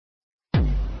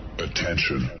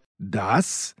Attention.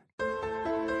 Das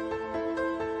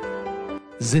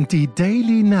sind die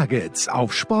Daily Nuggets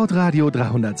auf Sportradio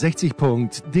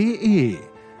 360.de.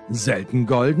 Selten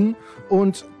golden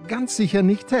und ganz sicher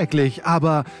nicht täglich,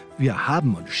 aber wir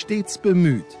haben uns stets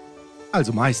bemüht.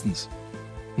 Also meistens.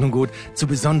 Nun gut, zu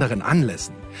besonderen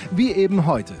Anlässen, wie eben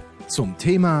heute, zum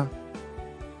Thema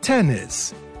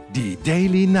Tennis. Die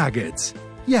Daily Nuggets.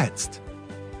 Jetzt.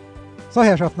 So,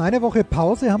 Herrschaften, eine Woche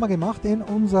Pause haben wir gemacht in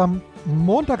unserem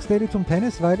Montagsdaily zum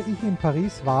Tennis, weil ich in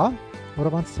Paris war.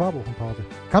 Oder waren es 2 Wochen Pause?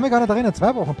 Kann mich gar nicht erinnern,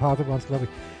 2 Wochen Pause waren es, glaube ich.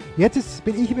 Jetzt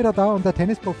bin ich wieder da und der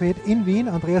Tennisprophet in Wien,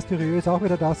 Andreas Du-Rieux, ist auch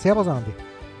wieder da. Servus, Andi.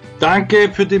 Danke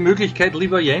für die Möglichkeit,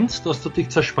 lieber Jens, dass du dich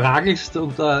zerspragelst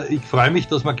und ich freue mich,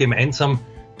 dass wir gemeinsam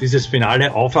dieses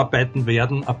Finale aufarbeiten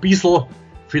werden. Ein bisschen,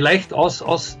 vielleicht auch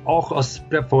aus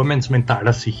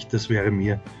performance-mentaler Sicht, das wäre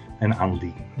mir ein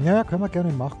Anliegen. Ja, können wir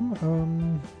gerne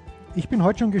machen. Ich bin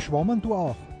heute schon geschwommen, du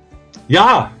auch.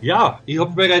 Ja, ich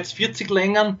habe bereits 40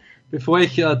 Längern, bevor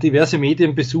ich diverse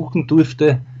Medien besuchen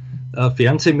durfte,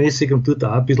 fernsehmäßig und dort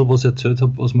auch ein bisschen was erzählt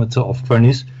habe, was mir jetzt so aufgefallen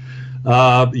ist.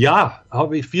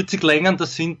 Habe ich 40 Längern,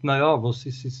 das sind,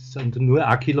 sind nur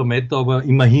 1 Kilometer, aber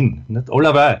immerhin. Nicht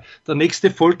allerweil. Der nächste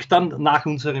folgt dann nach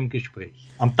unserem Gespräch.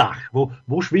 Am Dach.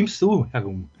 Wo schwimmst du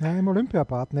herum? Ja, im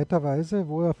Olympiabad, netterweise,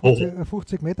 wo eine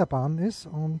 50 Meter Bahn ist.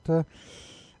 Und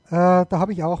da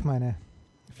habe ich auch meine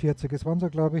 40. Es waren so,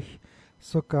 glaube ich,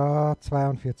 sogar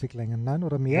 42 Längen. Nein,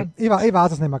 oder mehr? Ich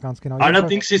weiß es nicht mehr ganz genau.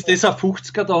 Allerdings ist das ein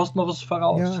 50er, da hast du noch was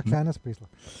voraus. Ja, ein kleines bisschen.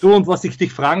 Du, und was ich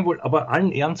dich fragen wollte, aber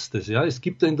allen Ernstes, ja, es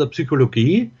gibt ja in der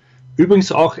Psychologie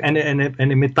übrigens auch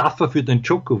eine Metapher für den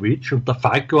Djokovic, und der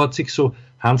Falco hat sich so,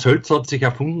 Hans Hölzer hat sich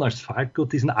erfunden als Falco,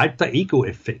 diesen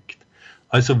Alter-Ego-Effekt.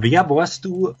 Also wer warst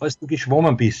du, als du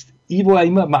geschwommen bist? Ich war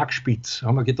immer Marc Spitz,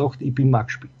 haben wir gedacht, ich bin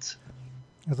Marc Spitz.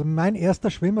 Also mein erster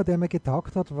Schwimmer, der mir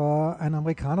getaugt hat, war ein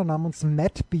Amerikaner namens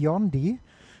Matt Biondi.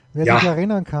 Wer sich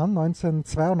erinnern kann,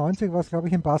 1992 war es, glaube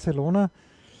ich, in Barcelona.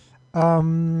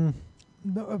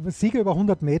 Sieger über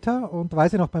 100 Meter, und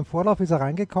weiß ich noch, beim Vorlauf ist er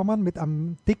reingekommen mit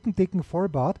einem dicken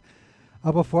Vollbart.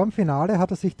 Aber vor dem Finale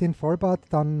hat er sich den Vollbart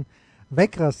dann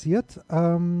wegrasiert.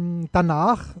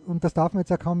 Danach, und das darf man jetzt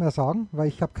ja kaum mehr sagen, weil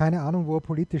ich habe keine Ahnung, wo er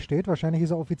politisch steht. Wahrscheinlich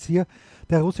ist er Offizier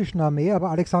der russischen Armee,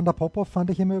 aber Alexander Popov fand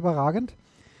ich immer überragend.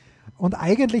 Und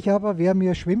eigentlich aber, wer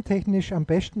mir schwimmtechnisch am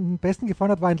besten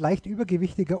gefallen hat, war ein leicht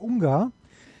übergewichtiger Ungar,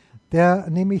 der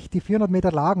nämlich die 400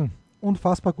 Meter Lagen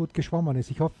unfassbar gut geschwommen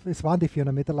ist. Ich hoffe, es waren die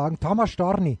 400 Meter Lagen. Tamás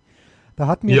Storni. Da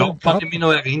hat mir, kann ich mich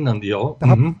noch erinnern, ja.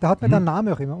 Da hat mir der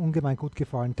Name auch immer ungemein gut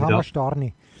gefallen. Tamás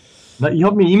Storni. Na, ich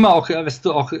habe mich immer auch, weißt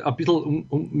du, auch ein bisschen,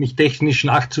 um mich technisch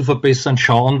nachzuverbessern,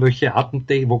 schauen, welche Arten,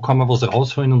 wo kann man was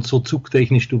rausholen und so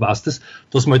zugtechnisch, du weißt es,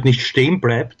 dass man halt nicht stehen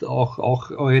bleibt, auch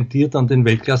orientiert an den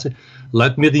Weltklasse.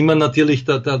 Leuten wird immer natürlich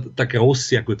der Groß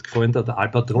sehr gut gefallen, der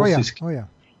Albatros ist. Oh ja.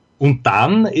 Und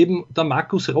dann eben der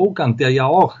Markus Rogan, der ja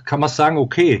auch, kann man sagen,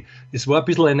 okay, es war ein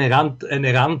bisschen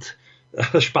eine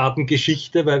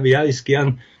Randspartengeschichte, weil wer ist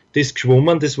gern das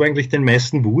geschwommen, das war eigentlich den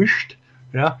meisten wurscht,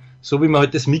 ja. So wie man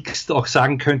halt das Mixed auch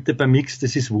sagen könnte, beim Mixed,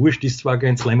 das ist wurscht, ist zwar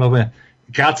Grand Slam, aber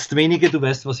kratzt wenige, du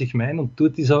weißt, was ich meine, und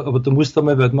aber du musst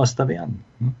einmal Weltmeister werden.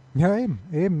 Ja,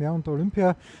 eben, ja, und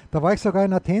Olympia, da war ich sogar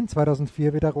in Athen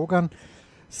 2004, wie der Rogan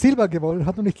Silber gewonnen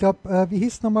hat, und ich glaube, wie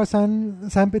hieß nochmal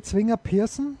sein Bezwinger,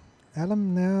 Pearson?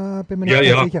 Bin mir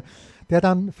nicht sicher. Der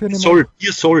dann für einen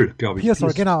Pearsall, glaube ich.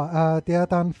 Pearsall, genau. Der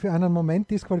dann für einen Moment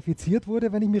disqualifiziert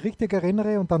wurde, wenn ich mich richtig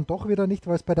erinnere, und dann doch wieder nicht,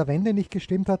 weil es bei der Wende nicht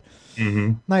gestimmt hat.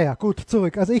 Naja, gut,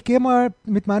 zurück. Also ich gehe mal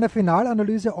mit meiner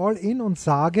Finalanalyse all in und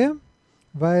sage,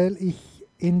 weil ich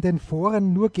in den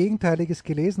Foren nur Gegenteiliges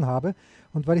gelesen habe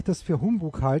und weil ich das für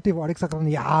Humbug halte, wo alle gesagt haben,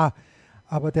 ja,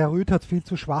 aber der Ruud hat viel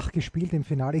zu schwach gespielt im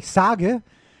Finale. Ich sage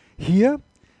hier,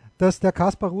 dass der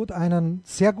Kaspar Ruud einen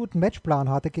sehr guten Matchplan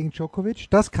hatte gegen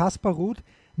Djokovic, dass Kaspar Ruud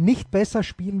nicht besser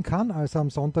spielen kann, als er am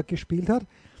Sonntag gespielt hat.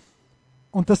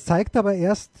 Und das zeigt aber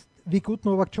erst, wie gut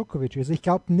Novak Djokovic ist. Ich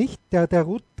glaube nicht, der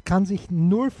Ruud kann sich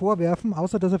null vorwerfen,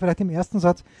 außer dass er vielleicht im ersten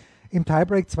Satz im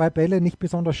Tiebreak 2 Bälle nicht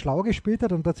besonders schlau gespielt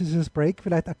hat und dass dieses Break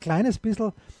vielleicht ein kleines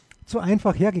bisschen zu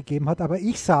einfach hergegeben hat. Aber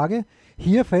ich sage,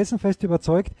 hier felsenfest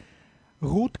überzeugt,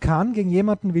 Ruud kann gegen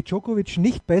jemanden wie Djokovic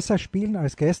nicht besser spielen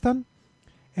als gestern.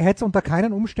 Er hätte es unter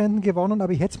keinen Umständen gewonnen,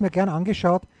 aber ich hätte es mir gern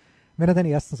angeschaut, wenn er den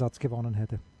ersten Satz gewonnen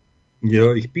hätte.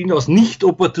 Ja, ich bin aus nicht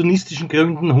opportunistischen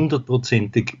Gründen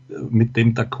 100%ig mit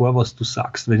dem d'accord, was du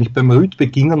sagst. Wenn ich beim Ruud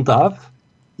beginnen darf,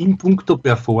 in puncto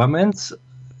Performance,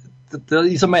 da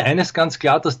ist einmal eines ganz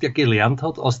klar, dass der gelernt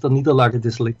hat aus der Niederlage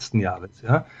des letzten Jahres.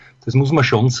 Ja? Das muss man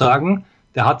schon sagen.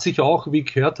 Der hat sich auch, wie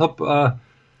ich gehört habe,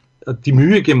 die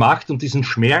Mühe gemacht und diesen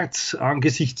Schmerz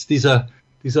angesichts dieser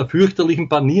dieser fürchterlichen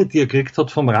Panier, die er gekriegt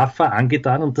hat, vom Rafa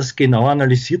angetan und das genau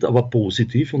analysiert, aber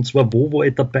positiv. Und zwar, wo war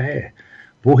ich dabei?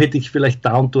 Wo hätte ich vielleicht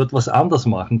da und dort was anders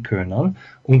machen können?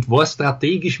 Und war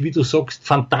strategisch, wie du sagst,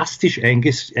 fantastisch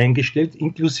eingestellt,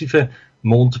 inklusive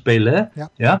Mondbälle.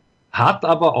 Ja, hat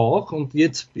aber auch, und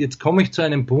jetzt komme ich zu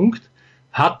einem Punkt,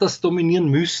 hat das dominieren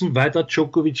müssen, weil der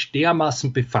Djokovic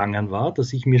dermaßen befangen war,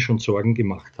 dass ich mir schon Sorgen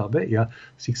gemacht habe. Er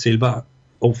sich selber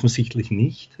offensichtlich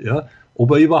nicht. Ja,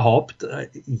 ob er überhaupt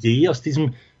je aus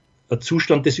diesem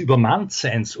Zustand des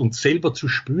Übermanntseins und selber zu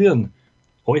spüren,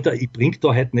 Alter, ich bringe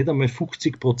da heute nicht einmal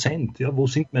 50%, ja, wo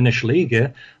sind meine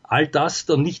Schläge? All das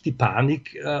dann nicht die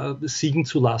Panik siegen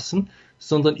zu lassen,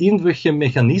 sondern irgendwelche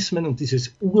Mechanismen und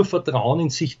dieses Urvertrauen in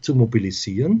sich zu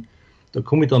mobilisieren. Da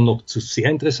komme ich dann noch zu sehr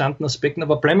interessanten Aspekten,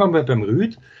 aber bleiben wir mal beim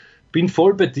Rüd. Bin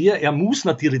voll bei dir, er muss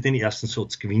natürlich den ersten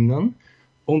Satz gewinnen.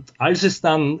 Und als es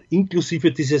dann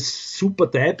inklusive dieses super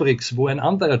Tiebreaks, wo ein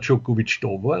anderer Djokovic da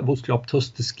war, wo du glaubt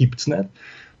hast, das gibt's nicht,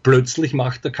 plötzlich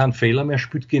macht er keinen Fehler mehr,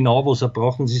 spielt genau, was er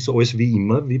braucht und es ist alles wie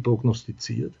immer, wie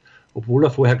prognostiziert. Obwohl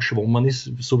er vorher geschwommen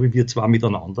ist, so wie wir zwei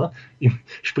miteinander, im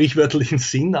sprichwörtlichen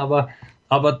Sinn, aber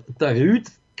der Rüd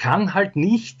kann halt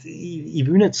nicht, ich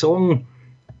will nicht sagen,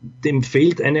 dem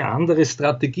fehlt eine andere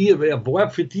Strategie, aber er war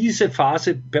für diese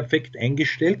Phase perfekt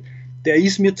eingestellt, der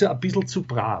ist mir ein bisschen zu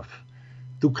brav.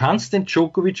 Du kannst den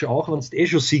Djokovic auch, wenn du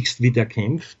schon siehst, wie der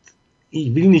kämpft,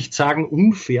 ich will nicht sagen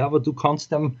unfair, aber du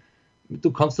kannst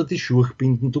da die Schuhe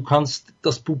binden, du kannst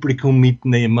das Publikum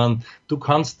mitnehmen, du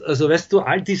kannst, also weißt du,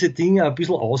 all diese Dinge ein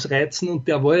bisschen ausreizen und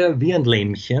der war ja wie ein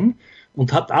Lämmchen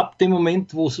und hat ab dem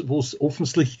Moment, wo es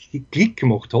offensichtlich Klick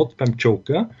gemacht hat beim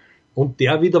Joker und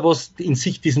der wieder was in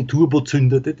sich diesen Turbo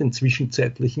zündete, den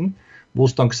zwischenzeitlichen, wo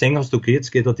es dann gesehen hast, okay,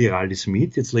 jetzt geht er die Rallyes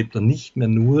mit, jetzt lebt er nicht mehr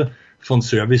nur von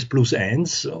Service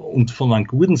 +1 und von einem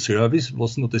guten Service,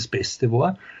 was nur das Beste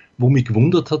war, wo mich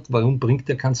gewundert hat, warum bringt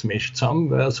er keinen Smash zusammen,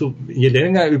 weil also je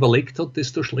länger er überlegt hat,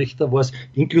 desto schlechter war es,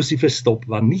 inklusive Stop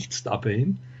war nichts da bei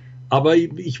ihm, aber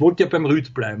ich wollte ja beim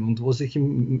Rüd bleiben und was ich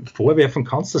ihm vorwerfen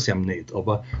kannst das ihm nicht,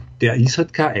 aber der ist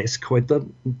halt kein Eiskalter,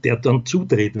 der dann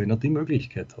zudreht, wenn er die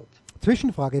Möglichkeit hat.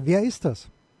 Zwischenfrage, wer ist das?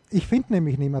 Ich finde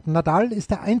nämlich niemanden. Nadal ist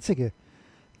der Einzige,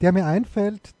 der mir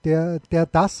einfällt, der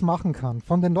das machen kann.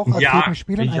 Von den noch aktiven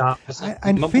Spielern.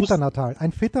 Ein fitter Nadal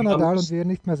und wir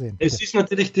nicht mehr sehen. Es ist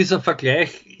natürlich, dieser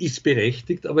Vergleich ist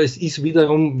berechtigt, aber es ist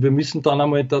wiederum, wir müssen dann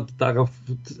einmal darauf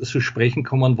zu sprechen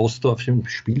kommen, was da auf dem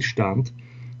Spiel stand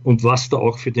und was da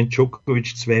auch für den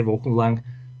Djokovic 2 Wochen lang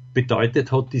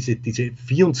bedeutet hat, diese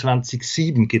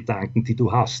 24/7 Gedanken, die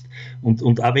du hast. Und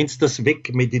auch wenn du das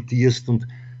wegmeditierst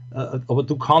aber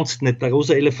du kannst nicht, der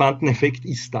rosa Elefanteneffekt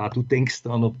ist da, du denkst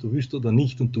dran, ob du willst oder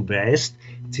nicht und du weißt,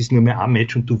 es ist nur mehr ein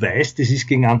Match und du weißt, das ist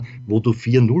gegen einen, wo du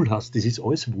 4-0 hast, das ist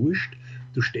alles wurscht,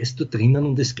 du stehst da drinnen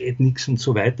und es geht nichts und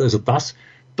so weiter, also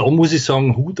da muss ich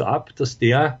sagen, Hut ab, dass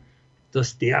der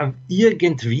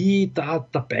irgendwie da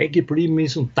dabei geblieben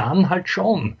ist und dann halt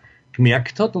schon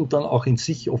gemerkt hat und dann auch in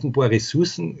sich offenbar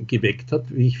Ressourcen geweckt hat,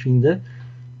 wie ich finde,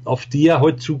 auf die er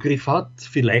halt Zugriff hat,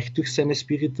 vielleicht durch seine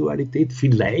Spiritualität,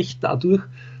 vielleicht dadurch,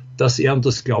 dass er, und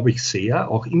das glaube ich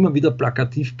sehr, auch immer wieder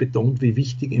plakativ betont, wie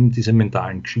wichtig eben diese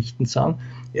mentalen Geschichten sind.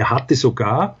 Er hatte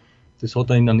sogar, das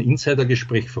hat er in einem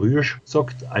Insidergespräch früher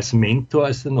gesagt, als Mentor,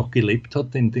 als er noch gelebt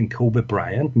hat, den Kobe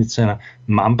Bryant mit seiner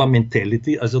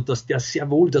Mamba-Mentality, also dass der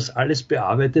sehr wohl das alles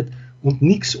bearbeitet und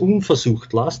nichts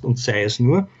unversucht lässt und sei es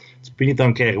nur, jetzt bin ich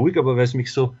dann gleich ruhig, aber weil es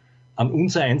mich so an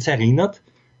unser Eins erinnert,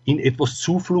 in etwas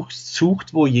Zuflucht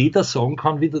sucht, wo jeder sagen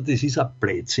kann wieder, das ist ein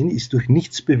Blödsinn, ist durch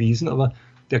nichts bewiesen, aber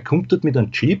der kommt dort mit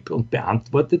einem Chip und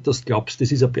beantwortet, dass glaubst,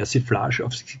 das ist eine Persiflage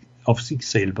auf sich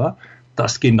selber,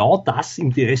 dass genau das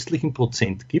ihm die restlichen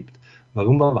Prozent gibt,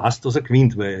 warum er weiß, dass er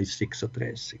gewinnt, weil er ist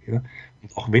 36. Ja.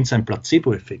 Und auch wenn es ein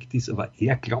Placebo-Effekt ist, aber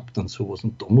er glaubt an sowas.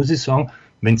 Und da muss ich sagen,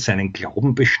 wenn es seinen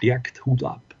Glauben bestärkt, Hut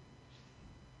ab.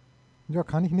 Ja,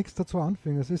 kann ich nichts dazu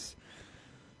anfügen. Es ist,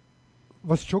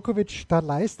 was Djokovic da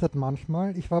leistet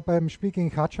manchmal. Ich war beim Spiel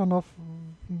gegen Khachanov,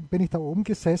 bin ich da oben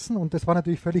gesessen und es war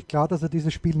natürlich völlig klar, dass er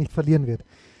dieses Spiel nicht verlieren wird.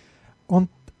 Und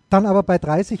dann aber bei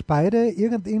 30 beide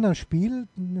irgendein Spiel,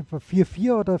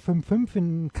 4-4 oder 5-5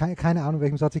 in keine Ahnung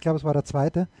welchem Satz, ich glaube es war der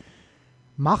zweite,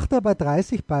 macht er bei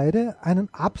 30 beide einen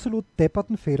absolut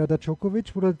depperten Fehler, der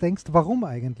Djokovic, wo du denkst, warum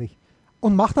eigentlich?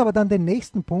 Und macht aber dann den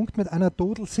nächsten Punkt mit einer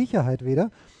Total-Sicherheit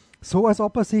wieder, so als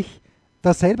ob er sich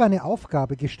da selber eine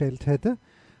Aufgabe gestellt hätte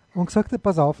und gesagt hat,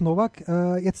 pass auf Novak,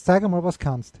 jetzt zeig mal, was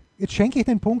kannst. Jetzt schenke ich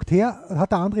den Punkt her,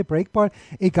 hat der andere Breakball,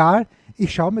 egal,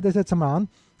 ich schaue mir das jetzt einmal an,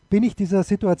 bin ich dieser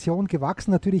Situation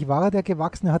gewachsen? Natürlich war er der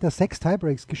gewachsen, er hat ja 6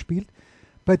 Tiebreaks gespielt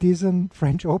bei diesem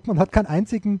French Open und hat keinen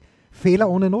einzigen Fehler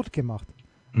ohne Not gemacht.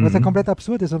 Was ja komplett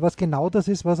absurd ist und was genau das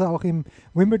ist, was er auch im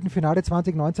Wimbledon-Finale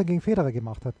 2019 gegen Federer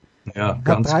gemacht hat. Ja,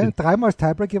 Er hat dreimal das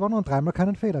Tiebreak gewonnen und dreimal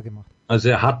keinen Fehler gemacht. Also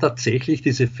er hat tatsächlich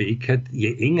diese Fähigkeit,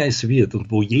 je enger es wird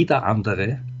und wo jeder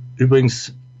andere,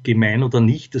 übrigens gemein oder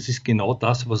nicht, das ist genau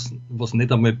das, was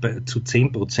nicht einmal zu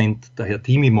 10% der Herr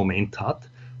Team im Moment hat,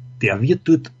 der wird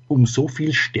dort um so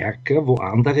viel stärker, wo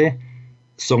andere,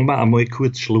 sagen wir einmal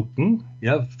kurz schlucken,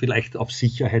 ja, vielleicht auf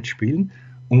Sicherheit spielen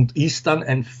und ist dann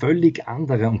ein völlig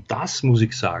anderer. Und das muss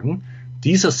ich sagen,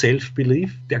 dieser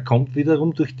Self-Belief, der kommt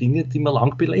wiederum durch Dinge, die wir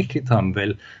lang belächelt haben,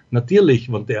 weil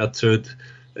natürlich, wenn der erzählt,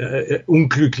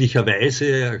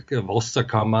 unglücklicherweise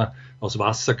aus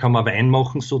Wasser kann man Wein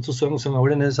machen sozusagen, sagen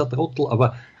alle, das ist ein Trottel,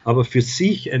 aber für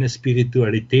sich eine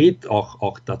Spiritualität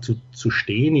auch dazu zu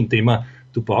stehen, indem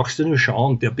du brauchst ja nur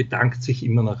schauen, der bedankt sich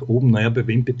immer nach oben, naja, bei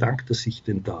wem bedankt er sich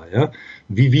denn da, ja?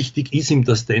 Wie wichtig ist ihm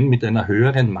das denn, mit einer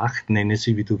höheren Macht, nenne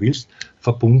sie wie du willst,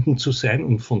 verbunden zu sein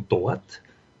und von dort,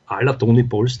 à la Toni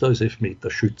Polster als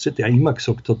Elfmeterschütze, der immer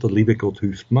gesagt hat, der liebe Gott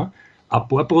hilft mir, ein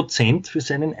paar Prozent für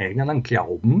seinen eigenen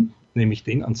Glauben, nämlich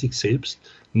den an sich selbst,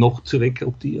 noch zu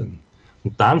rekrutieren.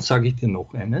 Und dann sage ich dir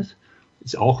noch eines,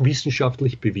 ist auch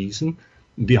wissenschaftlich bewiesen,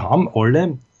 wir haben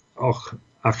alle, auch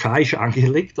archaisch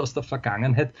angelegt aus der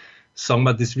Vergangenheit, sagen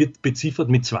wir, das wird beziffert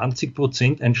mit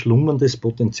 20% ein schlummerndes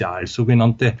Potenzial,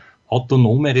 sogenannte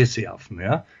autonome Reserven,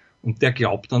 ja. Und der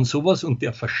glaubt an sowas und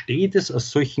der versteht es aus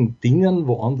solchen Dingen,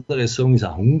 wo andere sagen, ist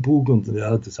ein Humbug und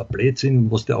ja, das ist ein Blödsinn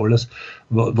und was der alles,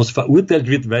 was verurteilt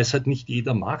wird, weil es halt nicht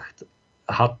jeder macht,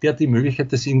 hat der die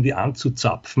Möglichkeit, das irgendwie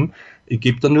anzuzapfen. Ich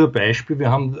gebe da nur ein Beispiel.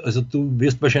 Also du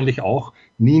wirst wahrscheinlich auch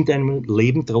nie in deinem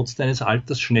Leben trotz deines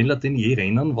Alters schneller denn je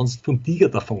rennen, wenn du vom Tiger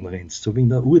davon rennst, so wie in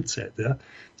der Urzeit. Ja.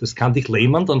 Das kann dich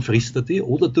lähmern, dann frisst er dich,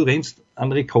 oder du rennst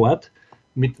an Rekord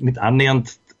mit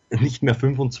annähernd nicht mehr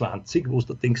 25, wo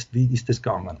du denkst, wie ist das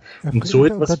gegangen? Und so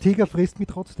etwas, der Tiger frisst mich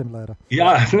trotzdem leider.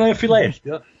 Ja, vielleicht.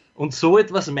 Ja. Und so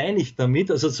etwas meine ich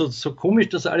damit. Also so komisch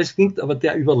das alles klingt, aber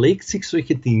der überlegt sich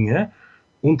solche Dinge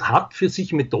und hat für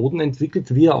sich Methoden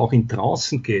entwickelt, wie er auch in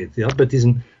Trancen geht. Ja,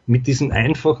 mit diesen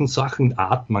einfachen Sachen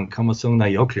atmen kann man sagen, na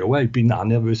ja, klar, ich bin auch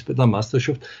nervös bei der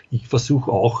Meisterschaft. Ich versuche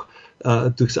auch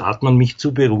durchs Atmen mich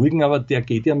zu beruhigen, aber der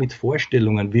geht ja mit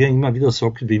Vorstellungen, wie er immer wieder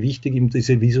sagt, wie wichtig ihm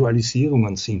diese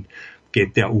Visualisierungen sind,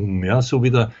 geht der um. Ja, so wie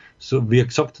er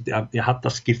gesagt hat, er hat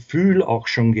das Gefühl auch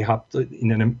schon gehabt,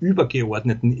 in einem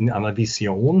übergeordneten, in einer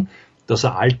Vision, dass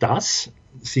er all das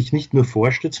sich nicht nur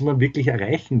vorstellt, sondern wirklich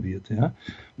erreichen wird. Ja?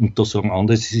 Und da sagen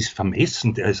andere, es ist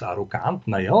vermessen, der ist arrogant.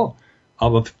 Naja,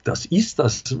 aber das ist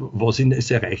das, was ihn es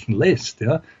erreichen lässt.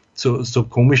 Ja? So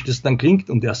komisch das dann klingt.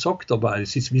 Und er sagt aber,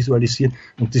 es ist Visualisieren.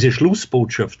 Und diese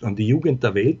Schlussbotschaft an die Jugend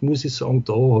der Welt, muss ich sagen,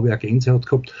 da habe ich eine Gänsehaut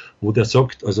gehabt, wo der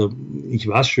sagt, also ich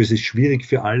weiß schon, es ist schwierig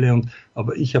für alle,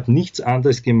 aber ich habe nichts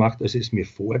anderes gemacht, als es mir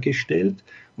vorgestellt.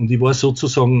 Und ich war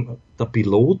sozusagen der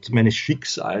Pilot meines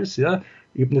Schicksals, ja.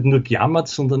 Ich habe nicht nur gejammert,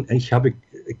 sondern ich habe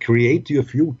create your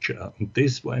future. Und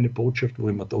das war eine Botschaft, wo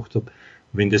ich mir gedacht habe,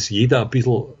 wenn das jeder ein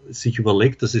bisschen sich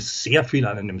überlegt, dass es sehr viel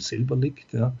an einem selber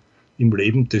liegt, ja, im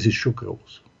Leben, das ist schon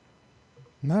groß.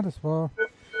 Na, das war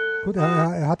gut.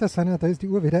 Er hat ja seine, da ist die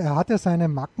Uhr wieder, er hat ja seine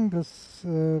Macken, das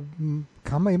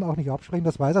kann man ihm auch nicht absprechen,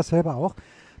 das weiß er selber auch.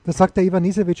 Das sagt der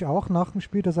Ivanisevic auch nach dem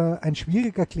Spiel, dass er ein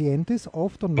schwieriger Klient ist,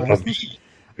 oft und meistens.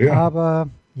 Ja. Aber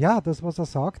ja, das, was er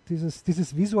sagt,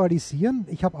 dieses Visualisieren,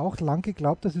 ich habe auch lang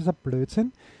geglaubt, das ist ein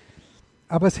Blödsinn.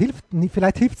 Aber es hilft,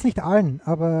 vielleicht hilft es nicht allen,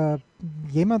 aber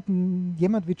jemand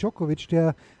wie Djokovic,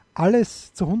 der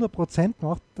alles zu 100%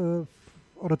 macht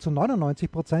oder zu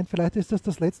 99%, vielleicht ist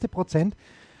das letzte Prozent,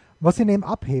 was ihn eben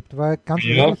abhebt, weil ganz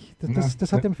ehrlich,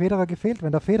 das hat dem Federer gefehlt.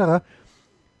 Wenn der Federer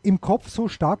im Kopf so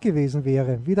stark gewesen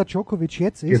wäre, wie der Djokovic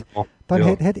jetzt ist, dann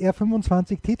hätte er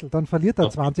 25 Titel, dann verliert er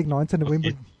 2019 in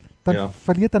Wimbledon. Dann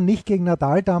verliert er nicht gegen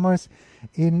Nadal damals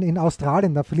in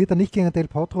Australien, dann verliert er nicht gegen Del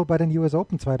Potro bei den US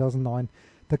Open 2009.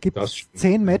 Da gibt es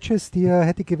 10 Matches, die er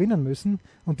hätte gewinnen müssen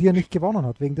und die er nicht gewonnen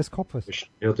hat, wegen des Kopfes.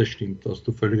 Ja, das stimmt, da hast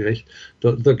du völlig recht.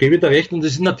 Da gebe ich dir recht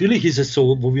und natürlich ist es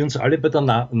so, wo wir uns alle bei der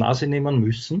Nase nehmen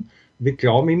müssen. Wir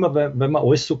glauben immer, weil wir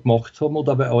alles so gemacht haben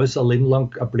oder weil alles ein Leben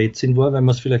lang ein Blödsinn war, weil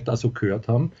wir es vielleicht auch so gehört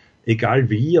haben, egal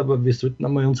wie, aber wir sollten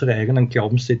einmal unsere eigenen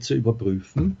Glaubenssätze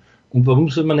überprüfen. Und warum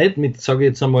soll man nicht mit, sage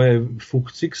ich jetzt einmal,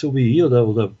 50, so wie ich,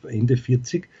 oder Ende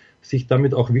 40, sich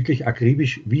damit auch wirklich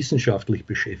akribisch wissenschaftlich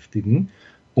beschäftigen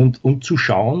und zu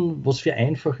schauen, was für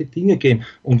einfache Dinge gehen.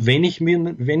 Und wenn ich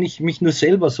mich nur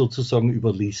selber sozusagen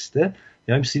überliste,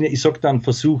 ja, im Sinne, ich sage da einen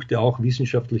Versuch, der auch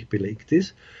wissenschaftlich belegt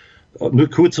ist, nur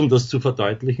kurz, um das zu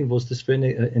verdeutlichen, was das für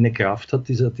eine Kraft hat,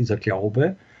 dieser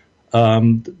Glaube. Da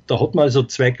hat man also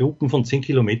 2 Gruppen von 10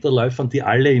 Kilometerläufern, die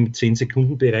alle im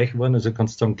 10-Sekunden-Bereich waren, also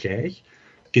kannst du sagen gleich.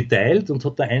 geteilt und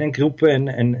hat der einen Gruppe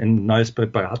ein neues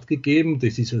Präparat gegeben,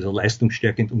 das ist also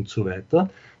leistungsstärkend und so weiter.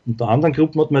 Und der anderen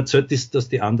Gruppe hat man erzählt, dass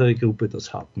die andere Gruppe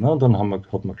das hat. Ne? Und dann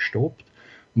hat man gestoppt.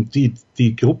 Und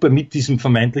die Gruppe mit diesem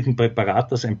vermeintlichen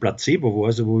Präparat, das ein Placebo war,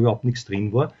 also wo überhaupt nichts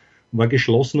drin war, war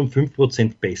geschlossen um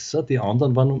 5% besser. Die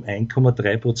anderen waren um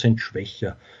 1,3%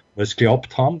 schwächer. Weil sie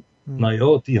glaubt haben,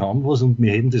 naja, die haben was und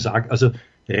wir hätten das auch. Also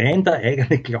rein der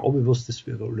eigene Glaube, was das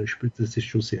für eine Rolle spielt, das ist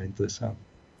schon sehr interessant.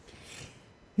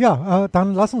 Ja,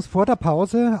 dann lass uns vor der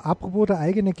Pause, apropos der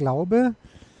eigene Glaube,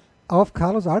 auf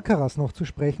Carlos Alcaraz noch zu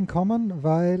sprechen kommen,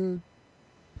 weil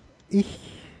ich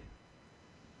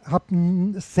habe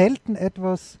selten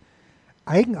etwas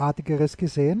Eigenartigeres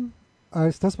gesehen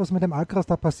als das, was mit dem Alcaraz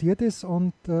da passiert ist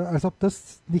und als ob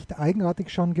das nicht eigenartig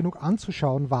schon genug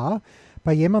anzuschauen war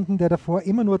bei jemandem, der davor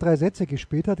immer nur 3 Sätze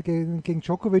gespielt hat gegen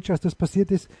Djokovic, als das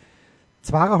passiert ist,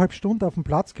 2,5 Stunden auf dem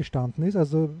Platz gestanden ist,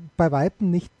 also bei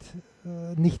Weitem nicht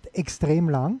extrem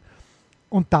lang.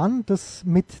 Und dann das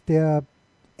mit der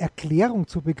Erklärung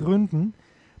zu begründen,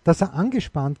 dass er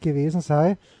angespannt gewesen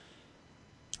sei.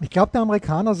 Ich glaube, der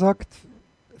Amerikaner sagt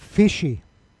fishy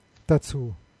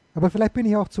dazu. Aber vielleicht bin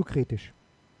ich auch zu kritisch.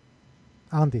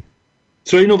 Andi.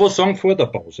 Soll ich noch was sagen vor der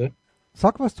Pause?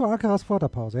 Sag was zu Alcaraz vor der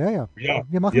Pause. Ja.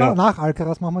 Wir machen ja. Nach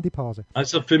Alcaraz machen wir die Pause.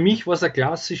 Also für mich war es ein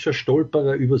klassischer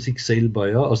Stolperer über sich selber.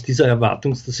 Ja. Aus dieser da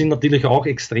sind natürlich auch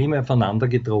Extreme aufeinander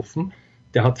getroffen.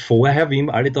 Der hat vorher, wie ihm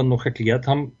alle dann noch erklärt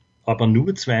haben, aber nur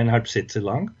 2,5 Sätze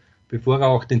lang, bevor er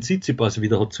auch den Tsitsipas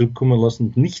wieder hat zurückkommen lassen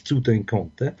und nicht zudrehen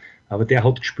konnte. Aber der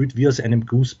hat gespielt wie aus einem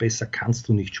Guss, besser kannst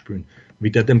du nicht spielen.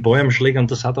 Wie der den Ball am Schläger, und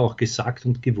das hat er auch gesagt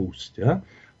und gewusst. Ja.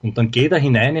 Und dann geht er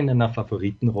hinein in einer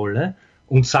Favoritenrolle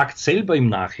und sagt selber im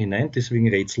Nachhinein, deswegen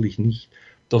rätsel ich nicht,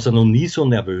 dass er noch nie so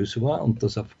nervös war und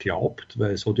dass er glaubt,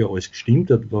 weil es hat ja alles gestimmt,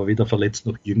 er war weder verletzt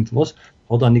noch irgendwas,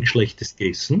 hat auch nichts Schlechtes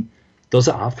gegessen, dass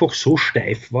er einfach so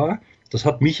steif war. Das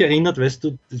hat mich erinnert, weißt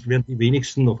du, das werden die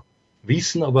wenigsten noch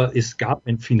wissen, aber es gab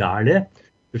ein Finale,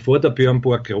 bevor der Björn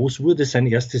Borg groß wurde, sein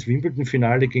erstes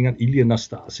Wimbledon-Finale gegen Ilie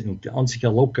Nastase. Und der an sich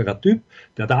ein lockerer Typ,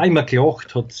 der hat auch immer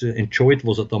gelacht, hat enjoyed,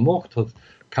 was er da macht, hat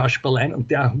Kasperlein,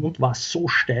 und der Hund war so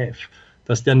steif,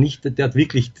 dass der hat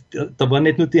wirklich, da war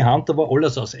nicht nur die Hand, da war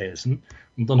alles aus Eisen.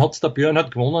 Und dann hat's der Björn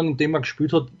halt gewonnen, indem er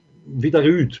gespielt hat, wie der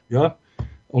Rüd, ja.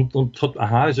 Und hat,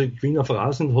 also ich gewinne auf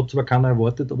Rasen, hat zwar keiner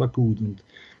erwartet, aber gut. Und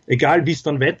egal, wie es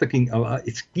dann weiterging, aber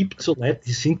es gibt so Leute,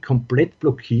 die sind komplett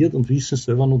blockiert und wissen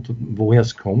selber nicht, woher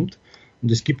es kommt.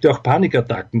 Und es gibt ja auch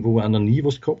Panikattacken, wo einer nie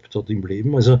was gehabt hat im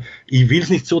Leben. Also ich will es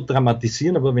nicht so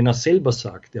dramatisieren, aber wenn er selber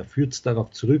sagt, er führt es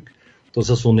darauf zurück, dass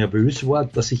er so nervös war,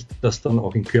 dass sich das dann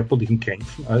auch in körperlichen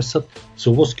Krämpfen äußert.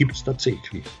 Sowas gibt es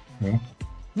tatsächlich. Ja.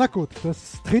 Na gut,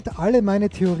 das tritt alle meine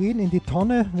Theorien in die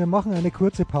Tonne. Wir machen eine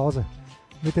kurze Pause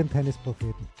mit den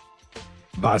Tennispropheten.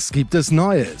 Was gibt es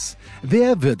Neues?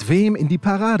 Wer wird wem in die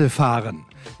Parade fahren?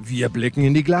 Wir blicken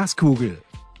in die Glaskugel.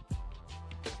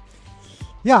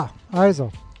 Ja,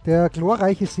 also, der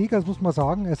glorreiche Sieg, das muss man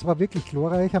sagen, es war wirklich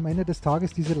glorreich am Ende des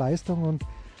Tages, diese Leistung. Und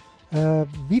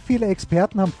wie viele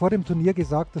Experten haben vor dem Turnier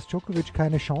gesagt, dass Djokovic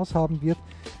keine Chance haben wird?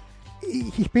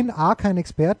 Ich bin A, kein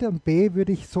Experte, und B,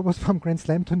 würde ich sowas vom Grand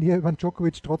Slam Turnier über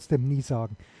Djokovic trotzdem nie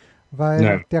sagen.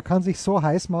 Weil der kann sich so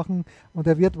heiß machen und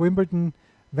er wird Wimbledon,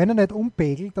 wenn er nicht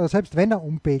umpegelt, oder selbst wenn er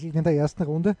umpegelt in der ersten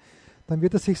Runde, dann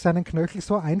wird er sich seinen Knöchel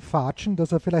so einfatschen,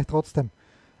 dass er vielleicht trotzdem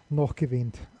noch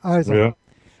gewinnt. Also, ja.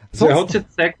 Also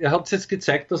er hat jetzt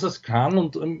gezeigt, dass er es kann,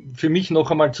 und für mich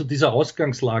noch einmal zu dieser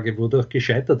Ausgangslage, wo er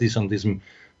gescheitert ist an diesem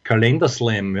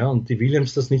Kalenderslam, ja, und die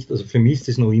Williams das nicht, also für mich ist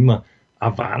das noch immer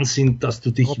ein Wahnsinn, dass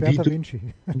du dich ja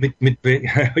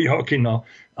genau,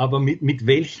 aber mit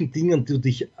welchen Dingen du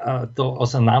dich da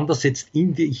auseinandersetzt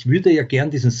ich würde ja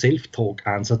gern diesen Self-Talk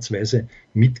ansatzweise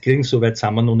mitkriegen, soweit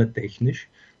sind wir noch nicht technisch,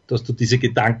 dass du diese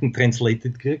Gedanken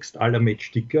translated kriegst, à la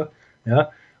Matchsticker, ja.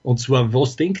 Und zwar,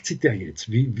 was denkt sich der jetzt?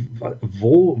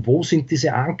 Wo sind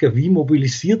diese Anker? Wie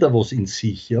mobilisiert er was in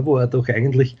sich? Ja, wo er doch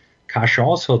eigentlich keine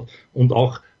Chance hat. Und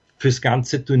auch fürs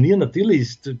ganze Turnier, natürlich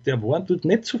ist der war dort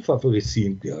nicht zu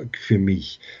favorisieren, ja, für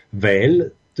mich.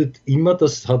 Weil dort immer,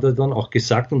 das hat er dann auch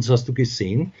gesagt, und das hast du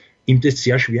gesehen, ihm das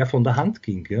sehr schwer von der Hand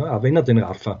ging. Ja, auch wenn er den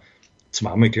Rafa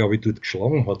zweimal, glaube ich, dort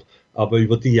geschlagen hat. Aber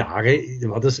über die Jahre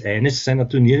war das eines seiner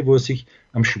Turniere, wo er sich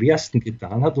am schwersten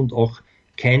getan hat, und auch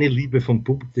keine Liebe vom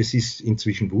Publikum, das ist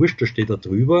inzwischen wurscht, da steht er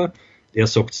drüber, er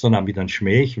sagt es dann auch mit einem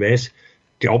Schmäh, ich weiß,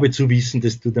 glaube zu wissen,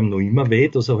 das tut ihm noch immer weh,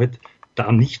 dass er halt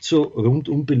da nicht so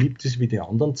rundum beliebt ist wie die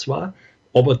anderen zwar,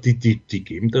 aber die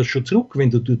geben das schon zurück,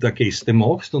 wenn du da Gäste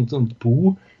machst und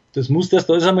puh, das musst du erst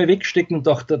alles einmal wegstecken. Und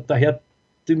auch der Herr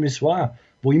Demissoir,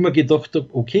 wo ich immer gedacht habe,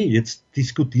 okay, jetzt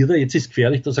diskutiert er, jetzt ist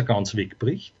gefährlich, dass er ganz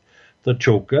wegbricht, der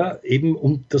Joker, eben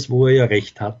um das, wo er ja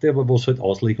recht hatte, aber was halt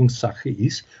Auslegungssache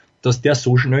ist, dass der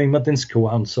so schnell immer den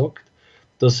Score ansagt,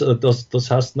 das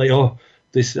heißt, naja,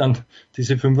 das sind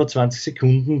diese 25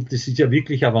 Sekunden, das ist ja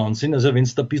wirklich ein Wahnsinn. Also wenn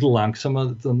es da ein bisschen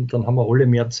langsamer, dann haben wir alle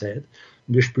mehr Zeit.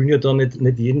 Und wir spielen ja da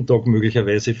nicht jeden Tag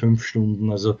möglicherweise 5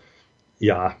 Stunden. Also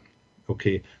ja,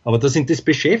 okay. Aber das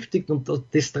beschäftigt und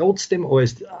das trotzdem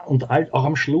alles. Und auch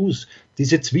am Schluss,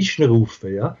 diese Zwischenrufe,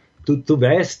 ja. Du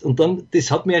weißt, und dann,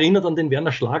 das hat mich erinnert an den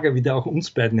Werner Schlager, wie der auch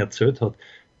uns beiden erzählt hat,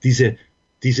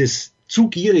 dieses zu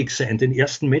gierig sein, den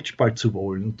ersten Matchball zu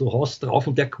wollen. Und du hast drauf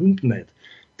und der kommt nicht.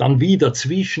 Dann wieder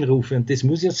Zwischenrufe. Und das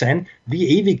muss ja sein wie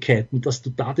Ewigkeiten, dass du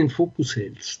da den Fokus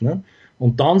hältst. Ne?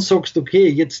 Und dann sagst du, okay,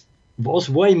 jetzt,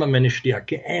 was war immer meine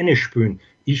Stärke? Eine spielen.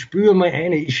 Ich spüre mal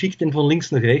eine, ich schicke den von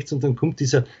links nach rechts und dann kommt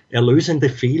dieser erlösende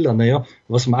Fehler. Naja,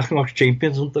 was machen auch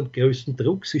Champions unter dem größten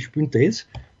Druck? Sie spielen das,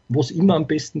 was immer am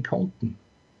besten konnten.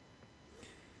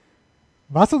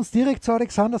 Was uns direkt zu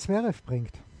Alexander Zverev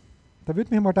bringt, da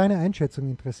würde mich mal deine Einschätzung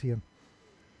interessieren.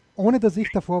 Ohne, dass ich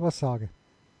davor was sage.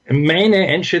 Meine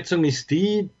Einschätzung ist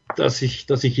die, dass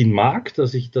ich ihn mag,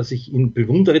 dass ich ihn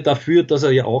bewundere dafür, dass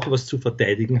er ja auch was zu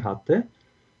verteidigen hatte.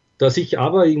 Dass ich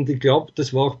aber irgendwie glaube,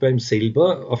 das war auch bei ihm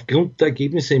selber, aufgrund der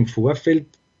Ergebnisse im Vorfeld,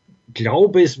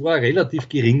 glaube, es war eine relativ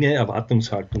geringe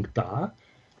Erwartungshaltung da,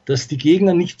 dass die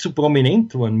Gegner nicht zu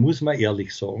prominent waren, muss man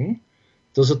ehrlich sagen.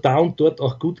 Dass er da und dort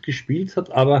auch gut gespielt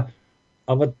hat, aber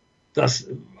dass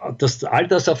all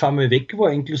das auf einmal weg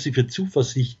war, inklusive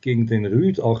Zuversicht gegen den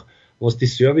Rüd, auch was die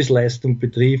Serviceleistung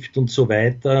betrifft und so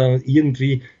weiter,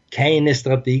 irgendwie keine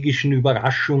strategischen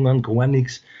Überraschungen, gar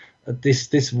nichts.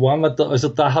 Das war mir da, also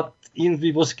da hat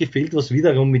irgendwie was gefehlt, was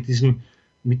wiederum mit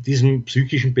diesem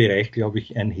psychischen Bereich, glaube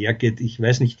ich, einhergeht. Ich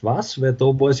weiß nicht was, weil da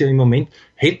war es ja im Moment,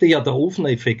 hätte ja der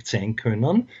Ofeneffekt sein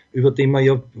können, über den wir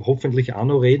ja hoffentlich auch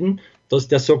noch reden, dass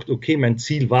der sagt, okay, mein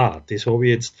Ziel war, das habe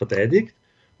ich jetzt verteidigt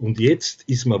und jetzt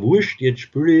ist mir wurscht, jetzt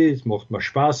spiele ich, es macht mir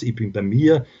Spaß, ich bin bei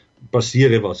mir,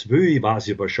 passiere was will, ich weiß,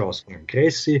 ich habe eine Chance gegen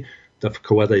Cressy, der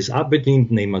Korda ist auch bedient,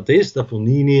 nehmen wir das, der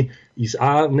Fonini ist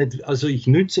auch nicht, also ich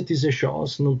nütze diese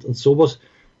Chancen und sowas.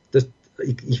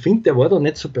 Ich finde, der war da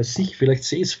nicht so bei sich, vielleicht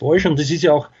sehe ich es falsch und das ist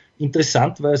ja auch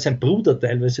interessant, weil er sein Bruder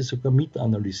teilweise sogar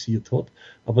mitanalysiert hat,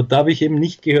 aber da habe ich eben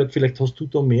nicht gehört, vielleicht hast du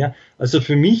da mehr. Also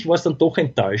für mich war es dann doch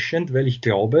enttäuschend, weil ich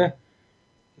glaube,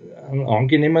 einen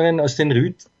angenehmeren als den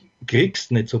Rüd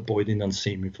kriegst nicht so bald in einen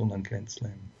Semi von einem Grand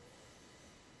Slam.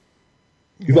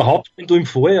 Ja. Überhaupt, wenn du im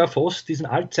Vorjahr fast diesen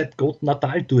Allzeitgott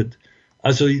Nadal tut.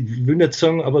 Also ich will nicht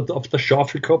sagen, aber auf der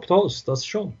Schaufel gehabt hast, das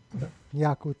schon.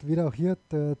 Ja gut, wieder auch hier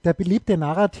der beliebte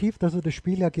Narrativ, dass er das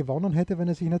Spiel ja gewonnen hätte, wenn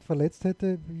er sich nicht verletzt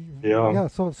hätte. Ja,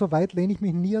 so weit lehne ich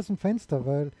mich nie aus dem Fenster,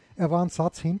 weil er war einen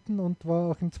Satz hinten und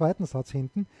war auch im zweiten Satz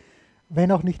hinten,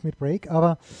 wenn auch nicht mit Break.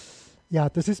 Aber ja,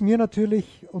 das ist mir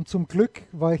natürlich, und zum Glück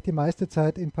war ich die meiste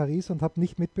Zeit in Paris und habe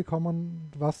nicht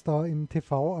mitbekommen, was da im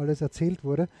TV alles erzählt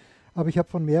wurde. Aber ich habe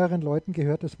von mehreren Leuten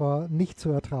gehört, es war nicht zu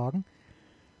ertragen,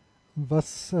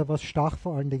 was Stach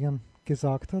vor allen Dingen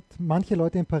gesagt hat. Manche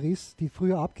Leute in Paris, die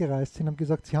früher abgereist sind, haben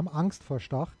gesagt, sie haben Angst vor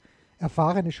Stach.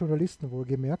 Erfahrene Journalisten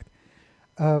wohlgemerkt,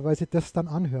 weil sie das dann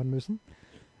anhören müssen.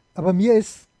 Aber mir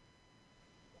ist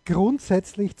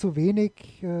grundsätzlich zu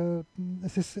wenig,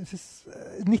 es ist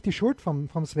nicht die Schuld vom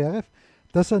Zverev,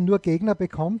 dass er nur Gegner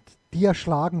bekommt, die er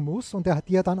schlagen muss und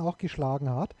die er dann auch geschlagen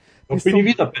hat. Bis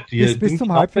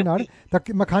zum Halbfinale.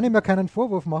 Man kann ihm ja keinen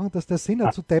Vorwurf machen, dass der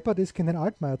Sinner zu deppert ist, gegen den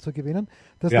Altmaier zu gewinnen,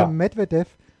 dass der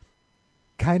Medvedev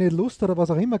keine Lust oder was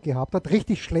auch immer gehabt hat,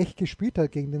 richtig schlecht gespielt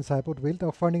hat gegen den Seibold Wild,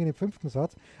 auch vor allen Dingen im 5.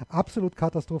 Satz, absolut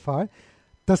katastrophal.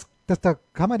 Da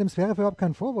kann man dem Zverev überhaupt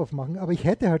keinen Vorwurf machen, aber ich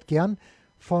hätte halt gern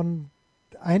von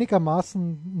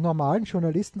einigermaßen normalen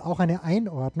Journalisten auch eine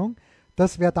Einordnung,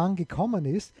 dass wer dann gekommen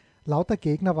ist, lauter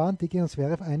Gegner waren, die gegen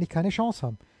Zverev eigentlich keine Chance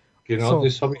haben. Genau, so.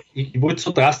 Das habe ich wollte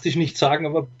so drastisch nicht sagen,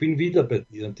 aber bin wieder bei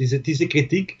dir. Diese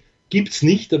Kritik gibt es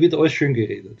nicht, da wird alles schön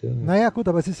geredet. Ja. Naja gut,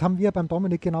 aber das haben wir beim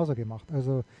Dominik genauso gemacht.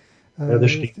 Also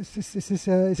das stimmt. Es ist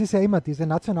ja immer, diese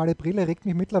nationale Brille regt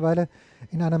mich mittlerweile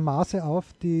in einem Maße auf,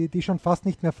 die schon fast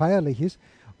nicht mehr feierlich ist.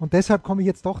 Und deshalb komme ich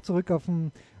jetzt doch zurück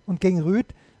und gegen Rüd,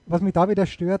 was mich da wieder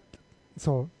stört,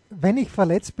 so, wenn ich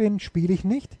verletzt bin, spiele ich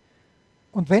nicht.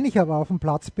 Und wenn ich aber auf dem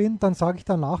Platz bin, dann sage ich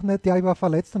danach nicht, ja, ich war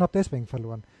verletzt und habe deswegen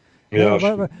verloren. Ja,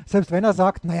 weil, selbst wenn er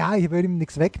sagt, naja, ich will ihm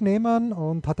nichts wegnehmen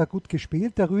und hat er gut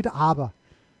gespielt, der Rüd, aber.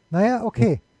 Naja,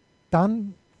 okay,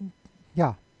 dann,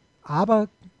 ja, aber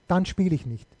dann spiele ich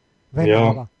nicht. Wenn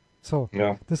aber. So,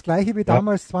 das gleiche wie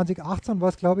damals 2018 war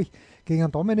es, glaube ich,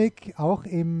 gegen Dominik, auch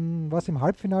im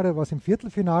Halbfinale, was im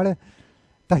Viertelfinale.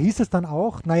 Da hieß es dann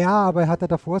auch, naja, aber er hat ja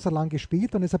davor so lange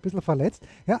gespielt und ist ein bisschen verletzt.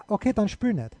 Ja, okay, dann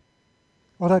spiel nicht.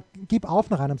 Oder gib auf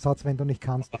nach einem Satz, wenn du nicht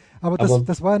kannst. Aber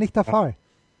das war ja nicht der Fall.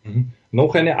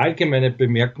 Noch eine allgemeine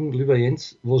Bemerkung, lieber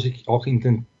Jens, was ich auch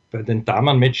bei den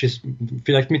Damen-Matches,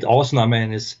 vielleicht mit Ausnahme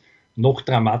eines noch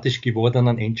dramatisch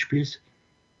gewordenen Endspiels,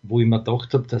 wo ich mir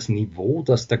gedacht habe, das Niveau,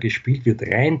 das da gespielt wird,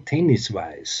 rein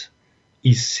tennisweise,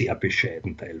 ist sehr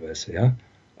bescheiden teilweise. Ja?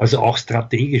 Also auch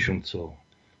strategisch und so.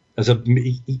 Also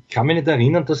ich kann mich nicht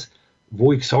erinnern, dass,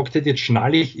 wo ich gesagt hätte, jetzt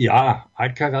schnalle ich, ja,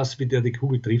 Alcaraz, wie der die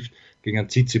Kugel trifft, gegen einen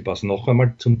Tsitsipas noch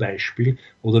einmal zum Beispiel,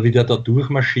 oder wie der da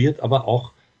durchmarschiert, aber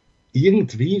auch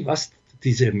irgendwie, was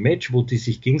diese Match, wo die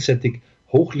sich gegenseitig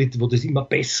hochlitt, wo das immer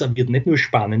besser wird, nicht nur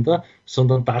spannender,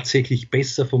 sondern tatsächlich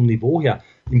besser vom Niveau her.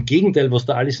 Im Gegenteil, was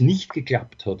da alles nicht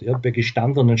geklappt hat, ja, bei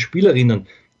gestandenen Spielerinnen.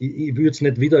 Ich würde es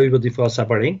nicht wieder über die Frau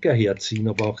Sabalenka herziehen,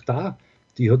 aber auch da,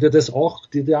 die hat ja das auch,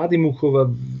 die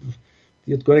Muchova,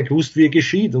 die hat gar nicht gewusst, wie er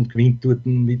geschieht und gewinnt dort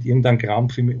mit irgendeinem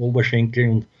Krampf im Oberschenkel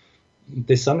und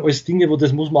das sind alles Dinge, wo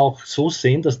das muss man auch so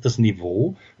sehen, dass das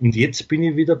Niveau, und jetzt bin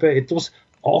ich wieder bei etwas,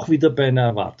 auch wieder bei einer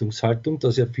Erwartungshaltung,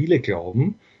 dass ja viele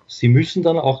glauben, sie müssen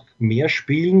dann auch mehr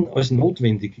spielen, als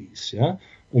notwendig ist. Ja?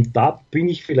 Und da bin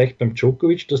ich vielleicht beim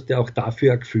Djokovic, dass der auch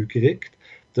dafür ein Gefühl kriegt,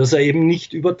 dass er eben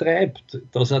nicht übertreibt,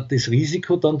 dass er das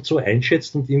Risiko dann so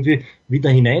einschätzt und irgendwie wieder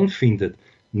hineinfindet.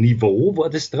 Niveau war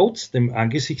das trotzdem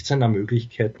angesichts seiner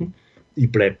Möglichkeiten, ich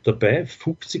bleibe dabei,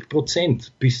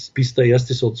 50%, bis der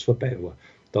erste Satz vorbei war.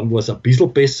 Dann war es ein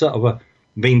bisschen besser, aber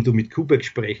wenn du mit Kubek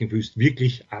sprechen willst,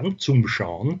 wirklich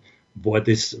anzuschauen, war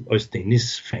das als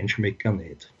Tennis-Feinschmecker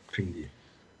nicht, finde ich.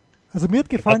 Also mir hat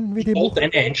gefallen, wie die Muchova...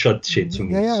 eine Einschätzung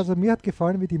ist. Ja, also mir hat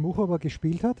gefallen, wie die Muchova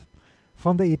gespielt hat.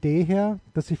 Von der Idee her,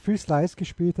 dass sie viel Slice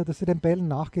gespielt hat, dass sie den Bällen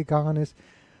nachgegangen ist,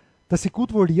 dass sie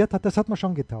gut voliert hat, das hat mir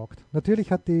schon getaugt.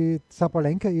 Natürlich hat die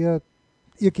Sabalenka ihr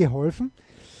geholfen,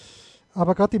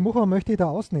 aber gerade die Muchova möchte ich da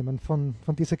ausnehmen von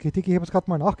dieser Kritik. Ich habe es gerade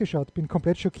mal nachgeschaut, bin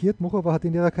komplett schockiert. Muchova hat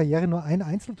in ihrer Karriere nur ein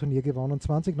Einzelturnier gewonnen,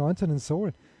 2019 in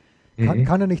Seoul.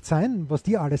 Kann ja nicht sein, was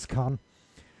die alles kann.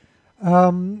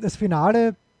 Das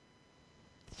Finale,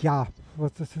 ja,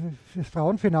 das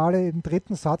Frauenfinale im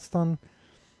dritten Satz dann,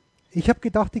 ich habe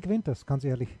gedacht, die gewinnt das, ganz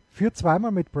ehrlich. Führt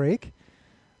zweimal mit Break,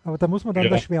 aber da muss man dann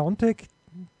der Schwerontek,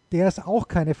 der es auch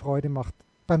keine Freude macht,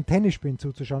 beim Tennisspielen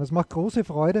zuzuschauen. Es macht große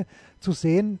Freude zu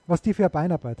sehen, was die für eine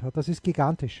Beinarbeit hat. Das ist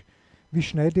gigantisch, wie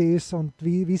schnell die ist und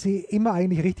wie sie immer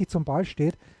eigentlich richtig zum Ball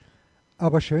steht.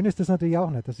 Aber schön ist das natürlich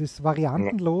auch nicht. Das ist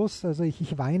variantenlos. Also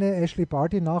ich weine Ashley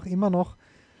Barty nach immer noch,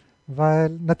 weil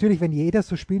natürlich, wenn jeder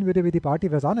so spielen würde wie die Barty,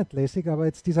 wäre es auch nicht lässig, aber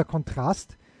jetzt dieser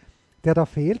Kontrast, der da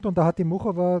fehlt, und da hat die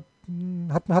Muchova,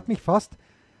 hat mich fast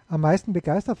am meisten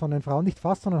begeistert von den Frauen, nicht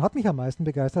fast, sondern hat mich am meisten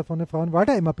begeistert von den Frauen, weil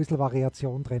da immer ein bisschen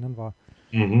Variation drinnen war.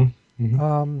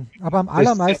 Aber am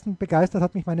allermeisten begeistert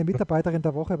hat mich meine Mitarbeiterin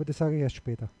der Woche, aber das sage ich erst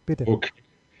später. Bitte. Okay.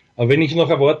 Aber wenn ich noch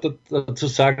ein Wort dazu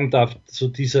sagen darf, zu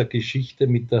dieser Geschichte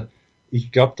mit der,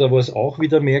 ich glaube, da war es auch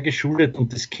wieder mehr geschuldet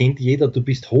und das kennt jeder, du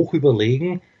bist hoch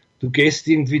überlegen, du gehst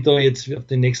irgendwie da jetzt auf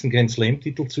den nächsten Grand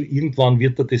Slam-Titel zu, irgendwann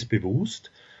wird dir das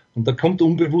bewusst und da kommt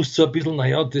unbewusst so ein bisschen,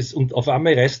 und auf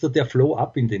einmal reißt dir der Flow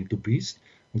ab, in dem du bist,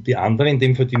 und die andere, in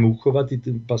dem Fall die Muchova, die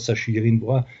Passagierin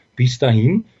war, bis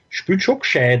dahin, spielt schon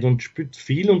gescheit und spielt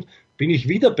viel, und bin ich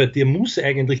wieder bei dir, muss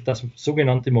eigentlich das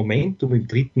sogenannte Momentum im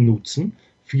dritten nutzen,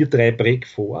 4-3 Break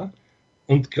vor,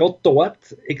 und gerade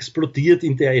dort explodiert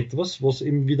in der etwas, was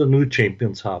eben wieder nur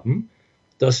Champions haben,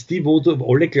 dass die, wo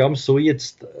alle glauben, so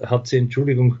jetzt hat sie,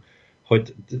 Entschuldigung,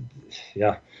 halt,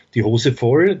 ja, die Hose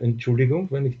voll, Entschuldigung,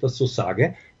 wenn ich das so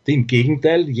sage, im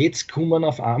Gegenteil, jetzt kommen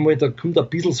auf einmal, da kommt ein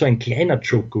bisschen so ein kleiner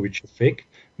Djokovic-Effekt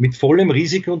mit vollem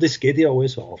Risiko und es geht ja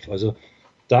alles auf. Also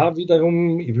da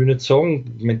wiederum, ich will nicht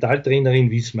sagen,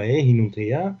 Mentaltrainerin wissen wir hin und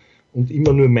her und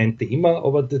immer nur mein Thema,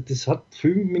 aber das hat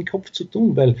viel mit dem Kopf zu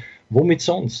tun, weil womit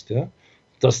sonst, ja?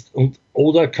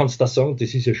 Oder kannst du da sagen,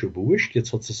 das ist ja schon wurscht,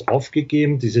 jetzt hat es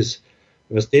aufgegeben, dieses,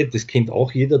 weißt du, das kennt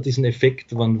auch jeder, diesen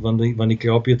Effekt, wenn ich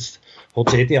glaube, jetzt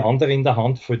hat es die andere in der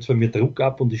Hand, fällt von mir Druck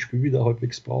ab und ich spiele wieder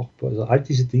halbwegs brauchbar. Also all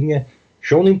diese Dinge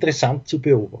schon interessant zu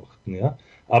beobachten, ja.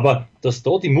 Aber dass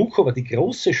da die Muchova die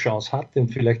große Chance hatte und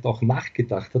vielleicht auch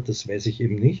nachgedacht hat, das weiß ich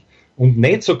eben nicht, und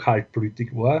nicht so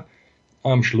kaltblütig war,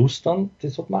 am Schluss dann,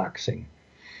 das hat man auch gesehen.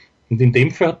 Und in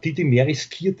dem Fall hat die mehr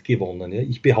riskiert gewonnen. Ja.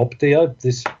 Ich behaupte ja,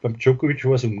 beim Djokovic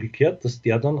war es umgekehrt, dass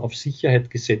der dann auf Sicherheit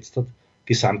gesetzt hat,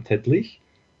 gesamtheitlich,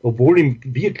 obwohl ihm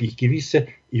wirklich gewisse,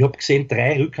 ich habe gesehen,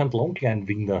 3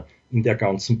 Rückhand-Longline-Winner in der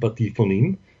ganzen Partie von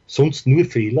ihm, sonst nur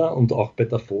Fehler und auch bei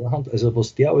der Vorhand, also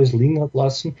was der alles liegen hat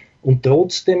lassen, und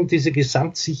trotzdem diese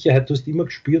Gesamtsicherheit, du hast immer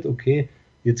gespürt, okay,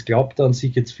 jetzt glaubt er an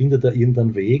sich, jetzt findet er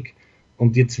irgendeinen Weg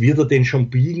und jetzt wird er den schon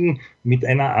biegen mit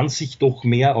einer Ansicht doch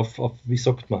mehr auf wie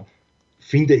sagt man,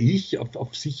 finde ich,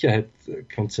 auf Sicherheit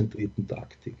konzentrierten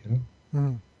Taktik.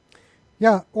 Ja.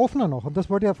 Ja, Ofner noch, und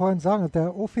das wollte ich ja vorhin sagen,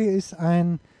 der Offi ist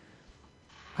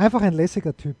einfach ein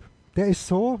lässiger Typ. Der ist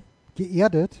so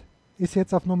geerdet, ist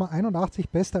jetzt auf Nummer 81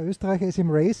 bester Österreicher, ist im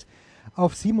Race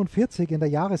auf 47 in der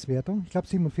Jahreswertung. Ich glaube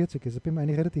 47 ist, ich bin mir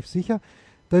eigentlich relativ sicher.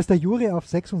 Da ist der Juri auf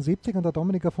 76 und der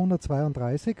Dominik auf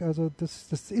 132. Also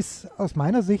das ist aus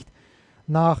meiner Sicht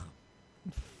nach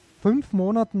 5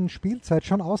 Monaten Spielzeit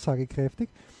schon aussagekräftig.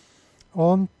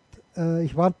 Und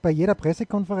ich war bei jeder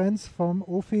Pressekonferenz vom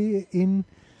Ofi in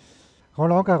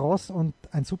Roland Garros und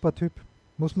ein super Typ,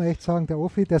 muss man echt sagen. Der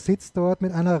Ofi, der sitzt dort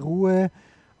mit einer Ruhe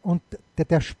und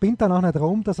der spinnt dann auch nicht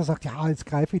rum, dass er sagt, ja, jetzt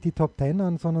greife ich die Top 10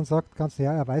 an, sondern sagt ganz,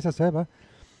 ja, er weiß ja selber,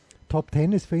 Top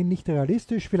 10 ist für ihn nicht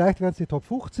realistisch, vielleicht werden es die Top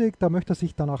 50, da möchte er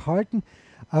sich dann auch halten,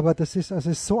 aber das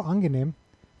ist so angenehm,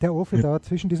 der Ofi da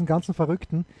zwischen diesen ganzen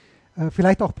Verrückten,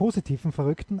 vielleicht auch positiven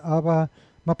Verrückten, aber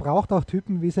man braucht auch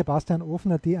Typen wie Sebastian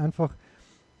Ofner, die einfach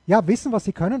wissen, was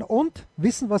sie können und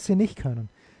wissen, was sie nicht können.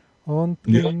 Und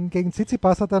gegen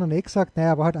Tsitsipas hat er dann gesagt, naja,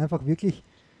 er war halt einfach wirklich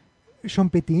schon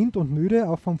bedient und müde,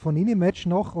 auch vom Fonini-Match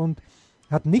noch, und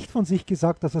hat nicht von sich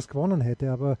gesagt, dass er es gewonnen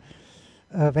hätte, aber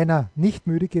wenn er nicht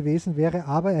müde gewesen wäre,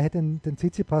 aber er hätte den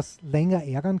Tsitsipas länger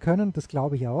ärgern können, das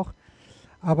glaube ich auch.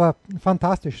 Aber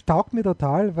fantastisch, taugt mir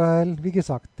total, weil, wie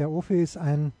gesagt, der Ofi ist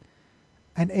ein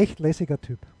echt lässiger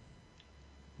Typ.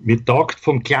 Mir taugt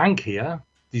vom Klang her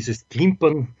dieses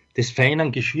Klimpern des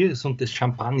feinen Geschirrs und des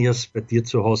Champagners bei dir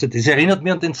zu Hause. Das erinnert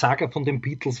mich an den Saga von den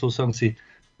Beatles, wo sagen sie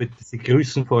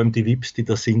grüßen vor allem die VIPs, die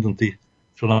da sind und die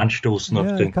schon anstoßen auf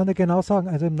den. Ich kann dir genau sagen,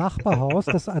 also im Nachbarhaus,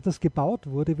 das gebaut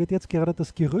wurde, wird jetzt gerade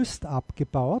das Gerüst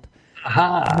abgebaut,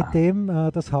 mit dem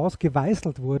das Haus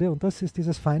geweißelt wurde, und das ist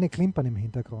dieses feine Klimpern im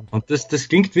Hintergrund. Und das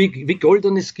klingt wie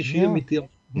goldenes Geschirr mit dir.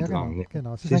 Ja,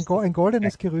 genau. Es ist ein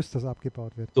goldenes Gerüst, das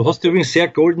abgebaut wird. Du hast übrigens sehr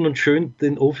golden und schön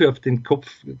den Ofi auf den Kopf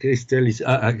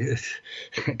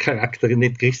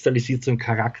charakterisiert, sondern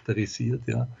charakterisiert,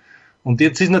 ja. Und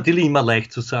jetzt ist natürlich immer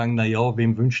leicht zu sagen, naja,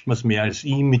 wem wünscht man es mehr als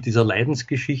ihm mit dieser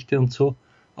Leidensgeschichte und so.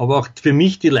 Aber auch für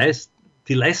mich die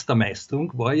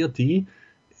Leistermeisterung war ja die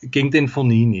gegen den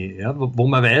Fonini, ja, wo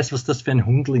man weiß, was das für ein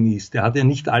Hundling ist. Der hat ja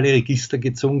nicht alle Register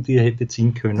gezogen, die er hätte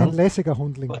ziehen können. Ein lässiger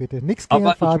Hundling, bitte. Nichts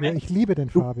gegen Fabio, ich liebe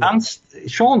den Fabio. Du kannst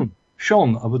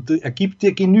schon, aber er gibt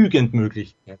dir genügend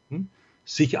Möglichkeiten,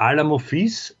 sich à la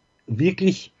Monfils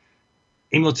wirklich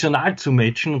emotional zu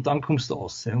matchen, und dann kommst du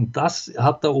raus. Und das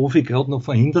hat der Ofi gerade noch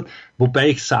verhindert, wobei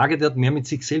ich sage, der hat mehr mit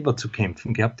sich selber zu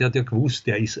kämpfen gehabt. Der hat ja gewusst,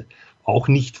 der ist auch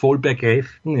nicht voll bei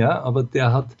Kräften, ja, aber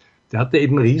der hatte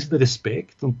eben riesen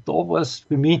Respekt, und da war es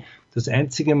für mich das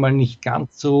einzige Mal nicht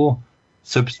ganz so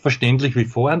selbstverständlich wie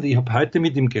vorher. Ich habe heute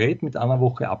mit ihm geredet, mit einer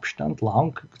Woche Abstand,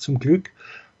 lang zum Glück,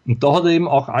 und da hat er eben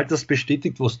auch all das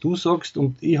bestätigt, was du sagst,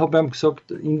 und ich habe ihm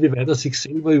gesagt, inwieweit er sich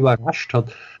selber überrascht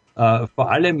hat, vor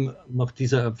allem nach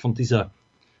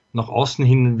außen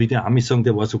hin, wie die Amis sagen,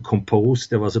 der war so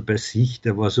composed, der war so bei sich,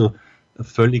 der war so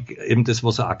völlig, eben das,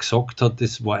 was er auch gesagt hat,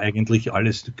 das war eigentlich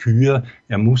alles Kür,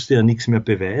 er musste ja nichts mehr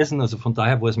beweisen, also von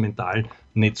daher war es mental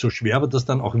nicht so schwer, aber das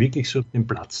dann auch wirklich so auf den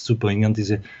Platz zu bringen,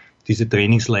 diese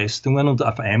Trainingsleistungen, und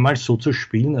auf einmal so zu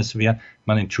spielen, als wäre,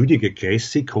 man entschuldige,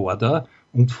 Classic, Korda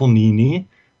und Fonini,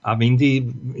 auch wenn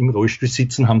die im Rollstuhl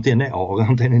sitzen, haben die eine Aura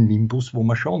und einen Nimbus, wo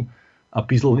man schon ein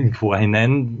bisschen im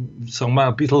Vorhinein, sagen wir,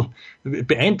 ein bisschen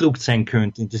beeindruckt sein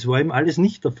könnte. Und das war eben alles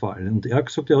nicht der Fall. Und er hat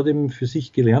gesagt, er hat eben für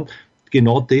sich gelernt,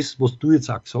 genau das, was du jetzt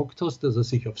auch gesagt hast, dass er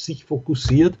sich auf sich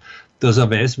fokussiert, dass er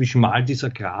weiß, wie schmal dieser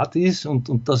Grat ist,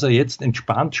 und dass er jetzt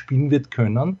entspannt spielen wird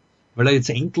können, weil er jetzt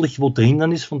endlich wo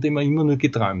drinnen ist, von dem er immer nur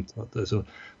geträumt hat. Also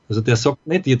der sagt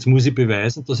nicht, jetzt muss ich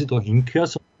beweisen, dass ich da hingehöre,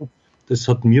 sondern das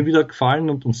hat mir wieder gefallen,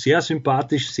 und sehr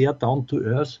sympathisch, sehr down to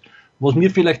earth. Was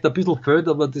mir vielleicht ein bisschen fehlt,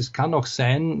 aber das kann auch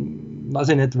sein, weiß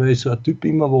ich nicht, weil ich so ein Typ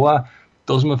immer war,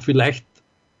 dass man vielleicht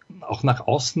auch nach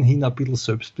außen hin ein bisschen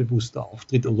selbstbewusster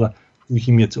auftritt, oder tue ich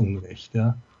ihm jetzt Unrecht,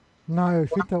 ja? Naja,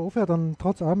 ich finde, der Ofi hat dann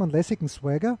trotz allem einen lässigen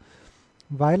Swagger,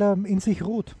 weil er in sich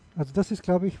ruht. Also das ist,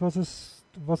 glaube ich, was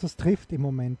es trifft im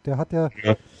Moment. Der hat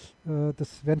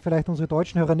das werden vielleicht unsere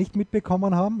deutschen Hörer nicht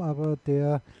mitbekommen haben, aber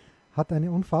der hat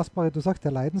eine unfassbare, du sagst,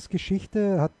 der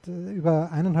Leidensgeschichte, hat über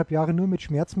 1,5 Jahre nur mit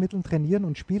Schmerzmitteln trainieren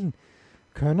und spielen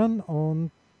können, und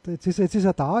jetzt ist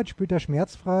er da, jetzt spielt er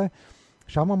schmerzfrei.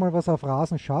 Schauen wir mal, was er auf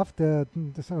Rasen schafft. Das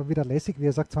ist aber wieder lässig, wie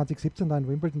er sagt, 2017 da in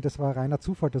Wimbledon, das war reiner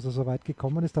Zufall, dass er so weit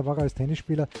gekommen ist. Da war er als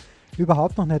Tennisspieler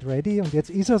überhaupt noch nicht ready, und jetzt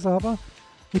ist er es aber.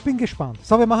 Ich bin gespannt.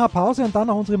 So, wir machen eine Pause und dann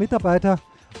noch unsere Mitarbeiter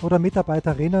oder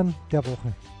Mitarbeiterinnen der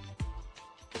Woche.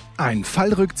 Ein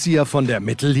Fallrückzieher von der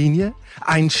Mittellinie?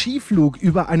 Ein Skiflug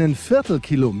über einen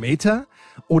Viertelkilometer?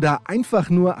 Oder einfach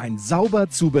nur ein sauber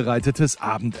zubereitetes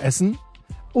Abendessen?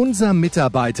 Unser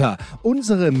Mitarbeiter,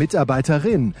 unsere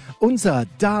Mitarbeiterin, unser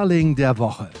Darling der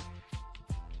Woche.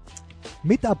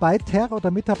 Mitarbeiter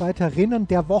oder Mitarbeiterinnen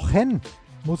der Wochen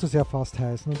muss es ja fast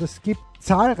heißen. Und es gibt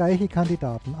zahlreiche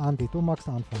Kandidaten. Andi, du magst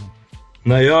anfangen.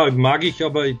 Naja, mag ich,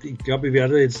 aber ich glaube, ich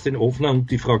werde jetzt den Ofner und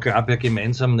die Frau Graber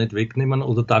gemeinsam nicht wegnehmen,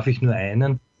 oder darf ich nur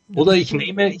einen? Oder ich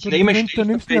nehme Du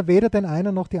nimmst mir weder den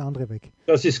einen noch die andere weg.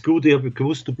 Das ist gut, ich habe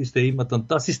gewusst, du bist ja immer dann.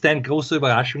 Das ist dein großer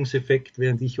Überraschungseffekt,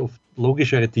 während ich oft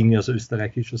logischere Dinge aus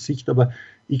österreichischer Sicht. Aber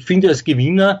ich finde als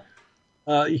Gewinner,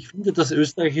 ich finde das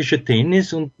österreichische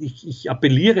Tennis, und ich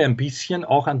appelliere ein bisschen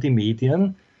auch an die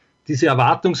Medien, diese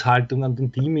Erwartungshaltung an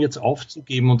den Team jetzt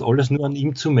aufzugeben und alles nur an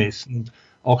ihm zu messen. Und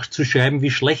auch zu schreiben,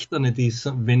 wie schlecht er nicht ist,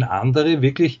 wenn andere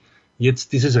wirklich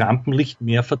jetzt dieses Rampenlicht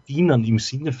mehr verdienen, im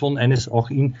Sinne von eines auch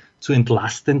ihn zu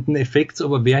entlastenden Effekts.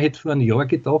 Aber wer hätte vor einem Jahr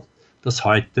gedacht, dass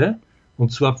heute,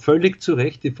 und zwar völlig zu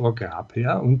Recht, die Frau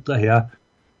Grabherr und der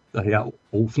Herr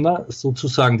Ofner,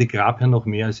 sozusagen die Grabherr noch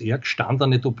mehr als er,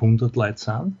 gestandene Top 100 Leute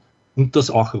sind und das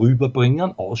auch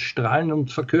rüberbringen, ausstrahlen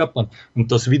und verkörpern.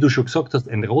 Und das, wie du schon gesagt hast,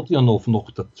 ein Rodionov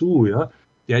noch dazu, ja,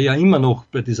 der ja immer noch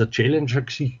bei dieser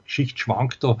Challenger-Geschichte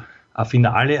schwankt, da ein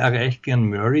Finale erreicht gegen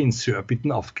Murray in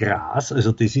Surbiton auf Gras.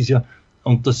 Also das ist ja,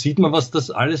 und da sieht man, was das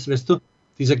alles, weißt du,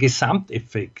 dieser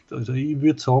Gesamteffekt. Also ich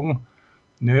würde sagen,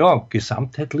 naja,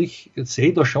 gesamtheitlich sehe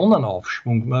ich da schon einen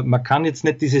Aufschwung. Man kann jetzt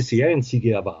nicht diese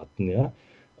Seriensiege erwarten, ja.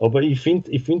 Aber ich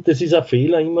finde, das ist ein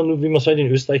Fehler, immer nur, wie man es halt in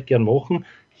Österreich gern machen,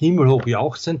 himmelhoch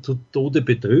jauchzend, zu Tode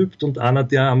betrübt, und einer,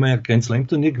 der einmal ein Grand Slam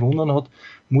Turnier gewonnen hat,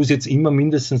 muss jetzt immer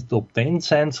mindestens Top 10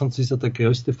 sein, sonst ist er der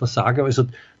größte Versager. Also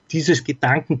dieses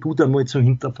Gedankengut einmal zu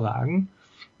hinterfragen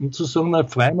und zu sagen, na,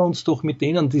 freuen wir uns doch mit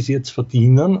denen, die es jetzt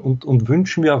verdienen, und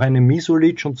wünschen wir auch einen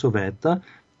Misolic und so weiter,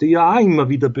 die ja auch immer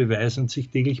wieder beweisen und sich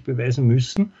täglich beweisen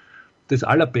müssen, das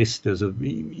Allerbeste. Also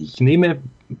ich nehme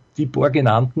die paar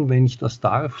genannten, wenn ich das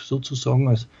darf, sozusagen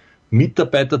als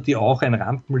Mitarbeiter, die auch ein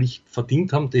Rampenlicht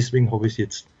verdient haben, deswegen habe ich es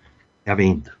jetzt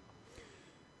erwähnt.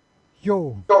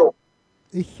 Jo.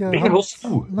 Wen hast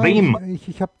du? Wem?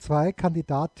 Ich habe zwei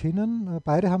Kandidatinnen.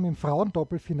 Beide haben im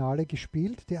Frauendoppelfinale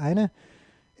gespielt. Die eine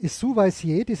ist Sue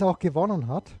Weissier, die es auch gewonnen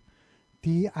hat,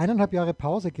 die 1,5 Jahre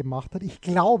Pause gemacht hat. Ich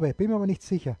glaube, bin mir aber nicht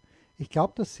sicher. Ich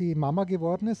glaube, dass sie Mama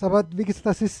geworden ist. Aber wie gesagt,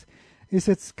 das ist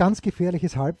jetzt ganz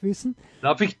gefährliches Halbwissen.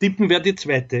 Darf ich tippen, wer die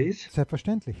zweite ist?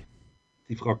 Selbstverständlich.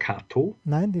 Die Frau Kato?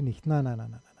 Nein, die nicht.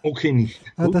 Nein. Okay, nicht.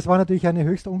 Das war natürlich eine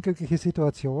höchst unglückliche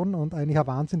Situation und eigentlich ein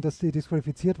Wahnsinn, dass sie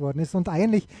disqualifiziert worden ist. Und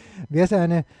eigentlich wäre sie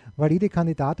eine valide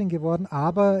Kandidatin geworden,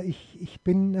 aber ich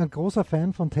bin ein großer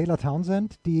Fan von Taylor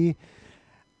Townsend, die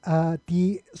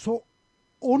so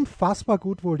unfassbar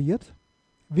gut voliert,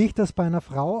 wie ich das bei einer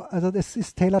Frau, also das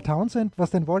ist Taylor Townsend,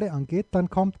 was den Volley angeht, dann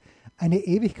kommt eine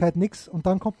Ewigkeit nix und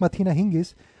dann kommt Martina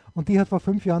Hingis und die hat vor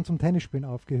 5 Jahren zum Tennisspielen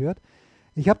aufgehört.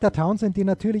 Ich habe der Townsend, die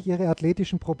natürlich ihre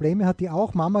athletischen Probleme hat, die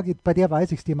auch Mama, bei der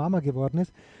weiß ich, die Mama geworden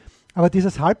ist. Aber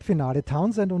dieses Halbfinale,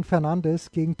 Townsend und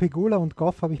Fernandes gegen Pegula und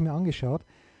Goff, habe ich mir angeschaut.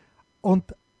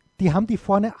 Und die haben die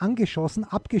vorne abgeschossen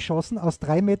aus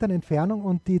 3 Metern Entfernung,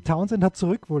 und die Townsend hat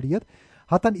zurückvoliert,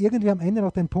 hat dann irgendwie am Ende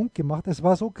noch den Punkt gemacht. Es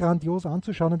war so grandios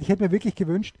anzuschauen, und ich hätte mir wirklich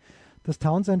gewünscht, dass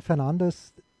Townsend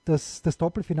Fernandes das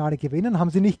Doppelfinale gewinnen. Haben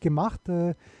sie nicht gemacht.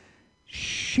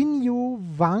 Xinyu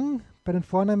Wang, bei den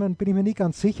Vornamen bin ich mir nicht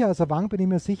ganz sicher, also Wang bin ich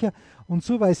mir sicher, und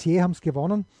Sue Weissier haben es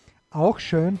gewonnen, auch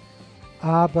schön,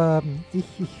 aber ich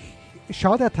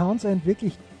schaue der Townsend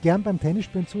wirklich gern beim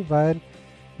Tennisspielen zu, weil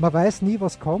man weiß nie,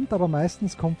 was kommt, aber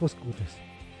meistens kommt was Gutes.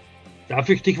 Darf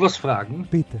ich dich was fragen?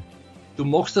 Bitte. Du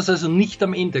machst das also nicht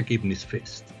am Endergebnis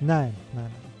fest? Nein.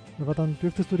 Aber dann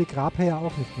dürftest du die Grabherr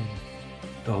auch nicht nehmen.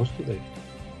 Da hast du recht.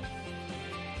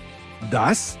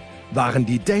 Das waren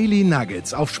die Daily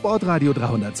Nuggets auf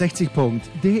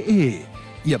sportradio360.de.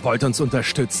 Ihr wollt uns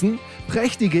unterstützen?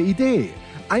 Prächtige Idee!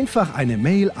 Einfach eine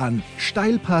Mail an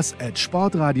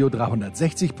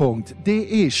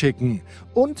steilpass@sportradio360.de schicken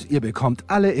und ihr bekommt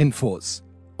alle Infos.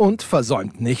 Und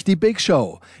versäumt nicht die Big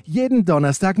Show. Jeden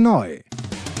Donnerstag neu.